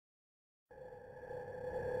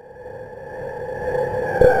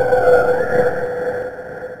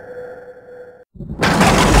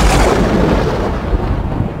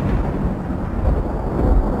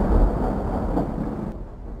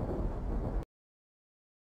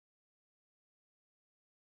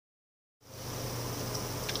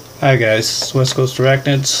Hi guys, it's West Coast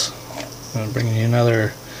Arachnids. I'm bringing you another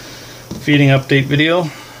feeding update video.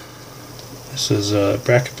 This is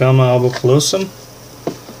Brachypelma albopilosum.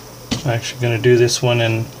 I'm actually going to do this one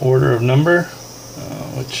in order of number,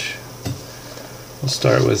 which we'll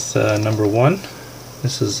start with number 1.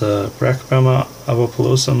 This is Brachypelma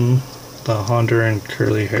albopilosum, the Honduran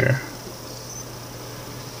curly hair.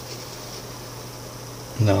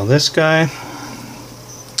 Now this guy,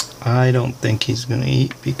 I don't think he's going to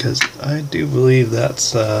eat because I do believe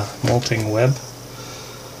that's a molting web,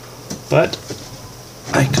 but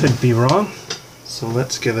I could be wrong, so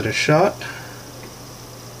let's give it a shot.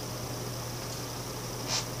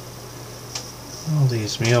 All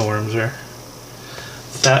these mealworms are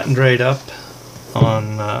fattened right up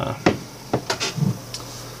on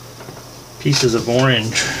pieces of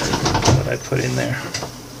orange that I put in there.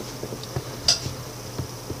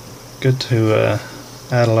 Good to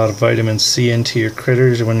add a lot of vitamin C into your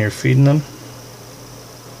critters when you're feeding them.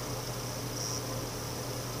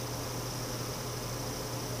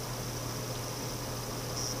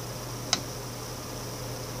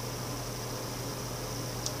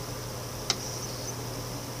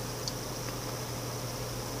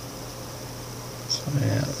 So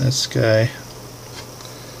yeah, this guy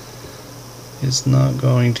is not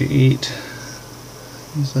going to eat.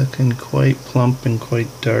 He's looking quite plump and quite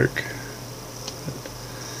dark.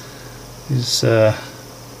 These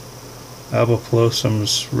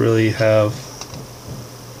albopilosums really have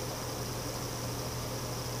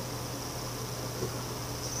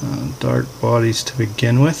dark bodies to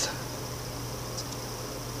begin with.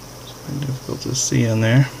 It's very difficult to see in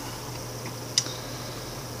there.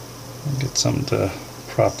 I'll get something to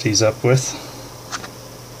prop these up with.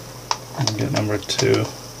 And get number 2.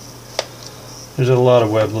 There's a lot of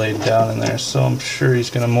web laid down in there, so I'm sure he's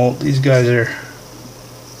going to molt. These guys are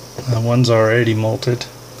one's already molted,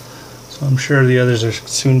 so I'm sure the others are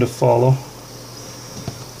soon to follow.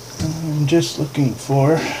 And I'm just looking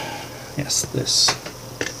for, yes, this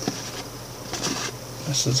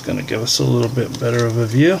is going to give us a little bit better of a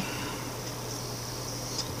view.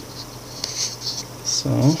 So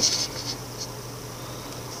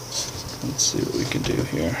let's see what we can do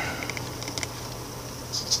here.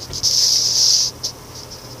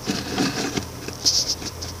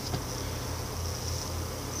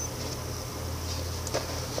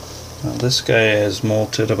 Now this guy has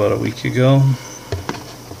molted about a week ago.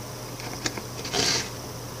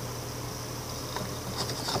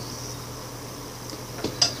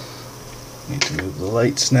 Need to move the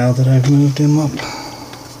lights now that I've moved him up.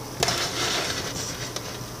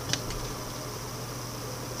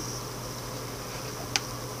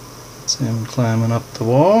 That's him climbing up the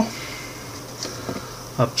wall,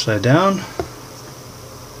 upside down.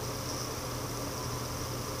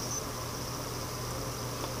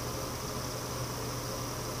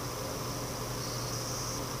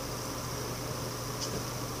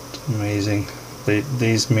 Amazing.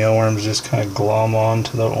 These mealworms just kind of glom on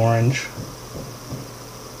to the orange.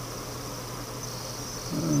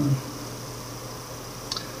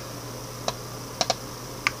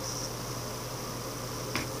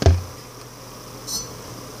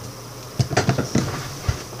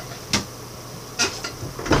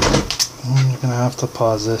 I'm gonna have to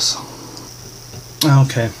pause this.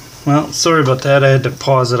 Okay, well, sorry about that. I had to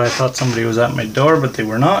pause it. I thought somebody was at my door, but they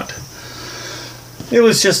were not. It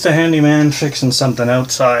was just a handyman fixing something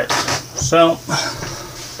outside. So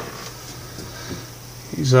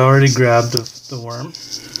he's already grabbed the worm.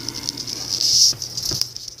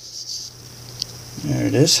 There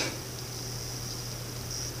it is.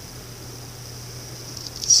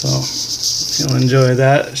 So if you'll enjoy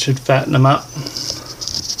that, it should fatten him up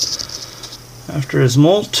after his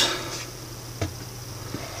molt.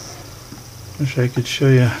 Wish I could show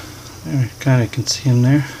you. There, you kind of can see him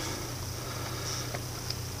there.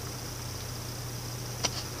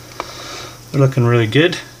 They're looking really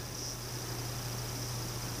good.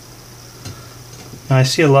 Now I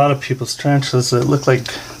see a lot of people's tarantulas that look like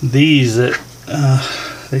these that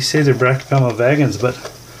they say they're Brachypelma vagans, but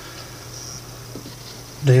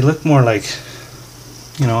they look more like,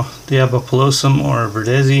 you know, the albopilosum or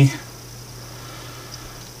verdezi.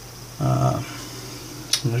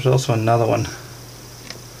 And there's also another one.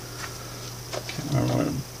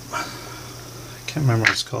 I can't remember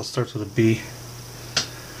what it's called. It starts with a B.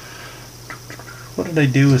 What did I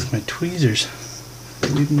do with my tweezers?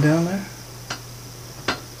 Did I leave them down there?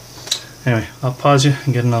 Anyway, I'll pause you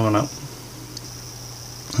and get another one up.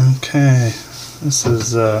 Okay, this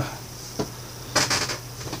is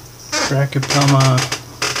Brachypelma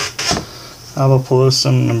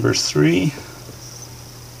albopilosum number 3.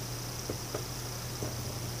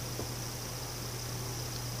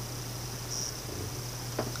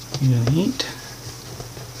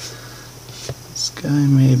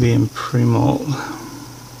 pre-mold.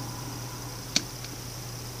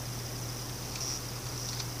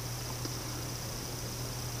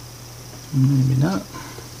 Maybe not.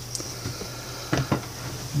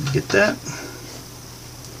 Get that.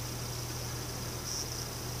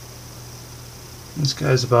 This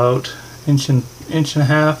guy's about inch and a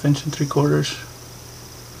half, inch and 3/4.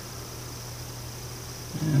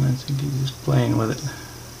 And I think he's just playing with it.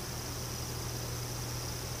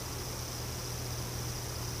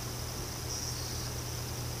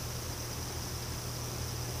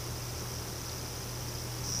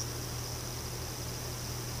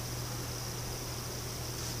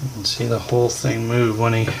 You can see the whole thing move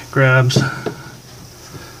when he grabs.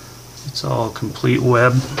 It's all complete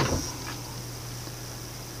web.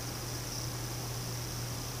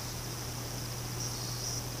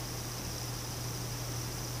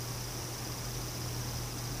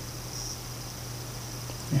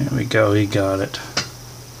 There we go, he got it.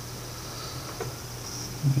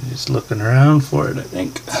 He's looking around for it, I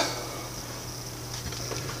think.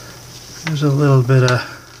 There's a little bit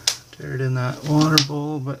of dirt in that water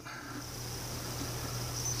bowl, but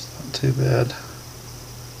it's not too bad.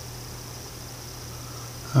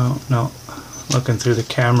 Oh no, looking through the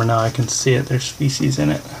camera now I can see it, there's feces in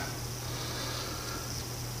it.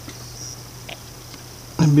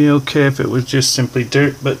 It'd be okay if it was just simply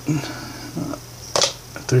dirt, but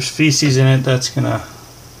if there's feces in it, that's gonna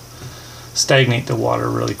stagnate the water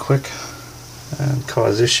really quick and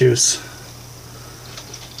cause issues.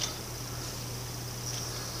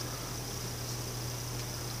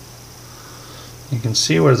 You can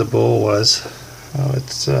see where the bowl was. Oh,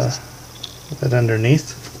 it's a bit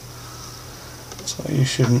underneath. So you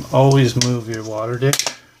should always move your water dish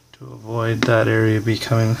to avoid that area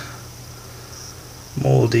becoming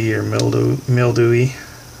moldy or mildewy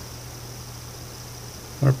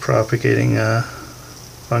or propagating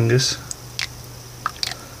fungus.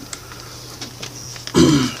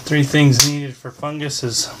 3 things needed for fungus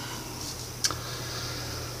is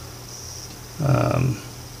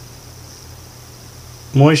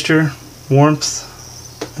moisture, warmth,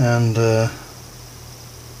 and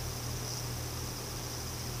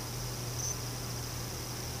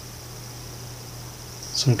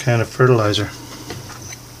some kind of fertilizer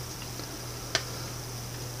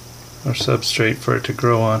or substrate for it to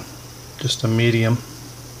grow on. Just a medium.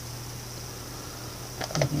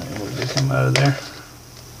 We'll get him out of there.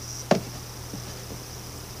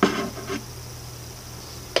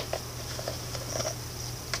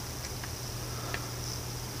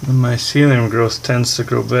 The mycelium growth tends to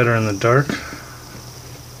grow better in the dark.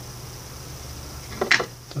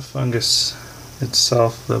 The fungus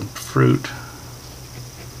itself, the fruit,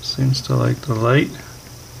 seems to like the light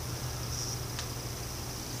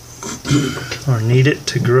or need it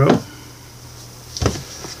to grow.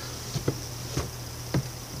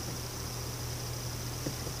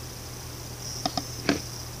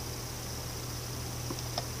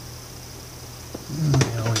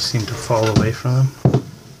 They always seem to fall away from them.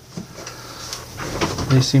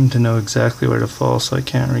 They seem to know exactly where to fall, so I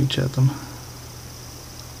can't reach at them.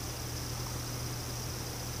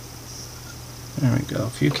 There we go.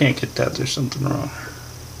 If you can't get that, there's something wrong.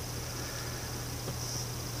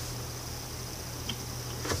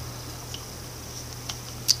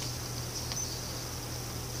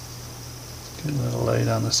 Get a little light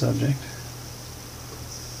on the subject.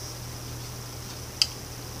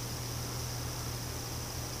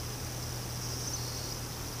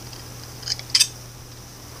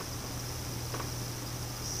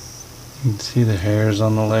 You can see the hairs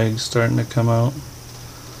on the legs starting to come out.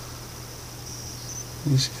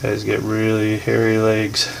 These guys get really hairy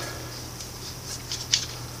legs.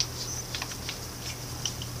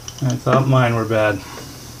 I thought mine were bad.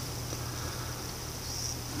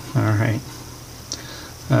 Alright.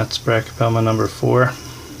 That's Brachypelma number 4.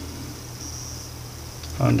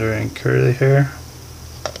 Honduran curly hair.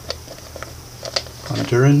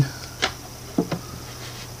 Honduran.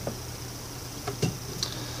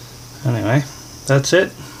 Anyway, that's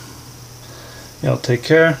it. Y'all take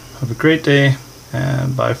care. Have a great day.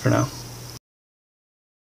 And bye for now.